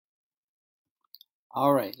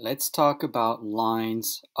All right, let's talk about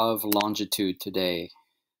lines of longitude today.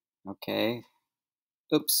 Okay.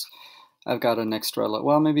 Oops, I've got an extra.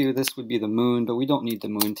 Well, maybe this would be the moon, but we don't need the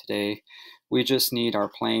moon today. We just need our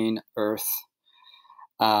plain Earth.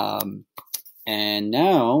 Um, and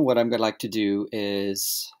now, what I'm gonna like to do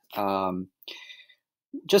is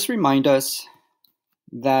just remind us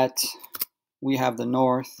that we have the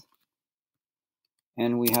North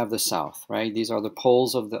and we have the South, right? These are the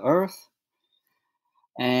poles of the Earth.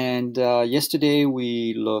 And yesterday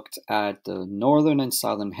we looked at the northern and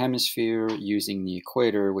southern hemisphere using the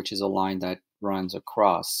equator, which is a line that runs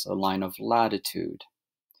across a line of latitude.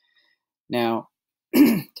 Now,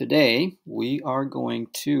 today we are going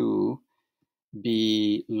to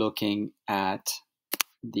be looking at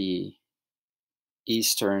the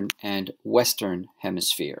eastern and western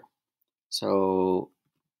hemisphere. So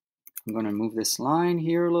I'm going to move this line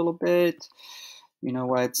here a little bit. You know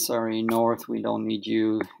what? Sorry, north, we don't need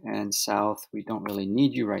you, and south, we don't really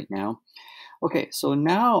need you right now. Okay, so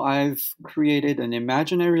now I've created an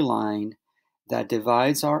imaginary line that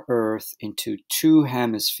divides our Earth into two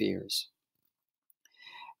hemispheres.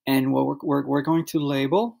 And what we're going to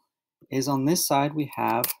label is on this side we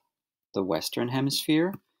have the Western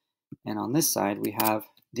Hemisphere, and on this side we have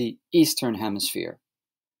the Eastern Hemisphere.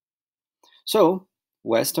 So,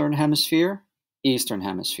 Western Hemisphere, Eastern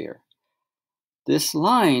Hemisphere. This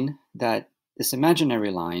imaginary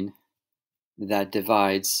line that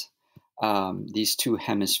divides these two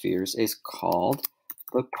hemispheres is called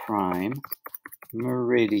the prime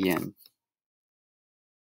meridian.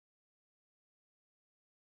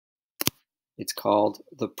 It's called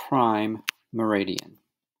the prime meridian.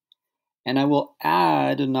 And I will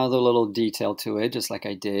add another little detail to it, just like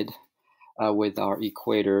I did with our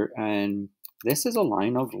equator. And this is a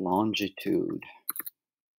line of longitude.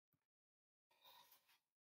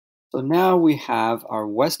 So now we have our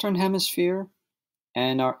Western Hemisphere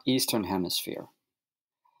and our Eastern Hemisphere.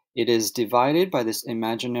 It is divided by this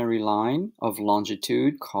imaginary line of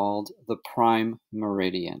longitude called the prime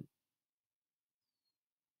meridian.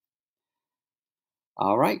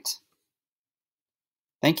 All right.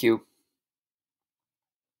 Thank you.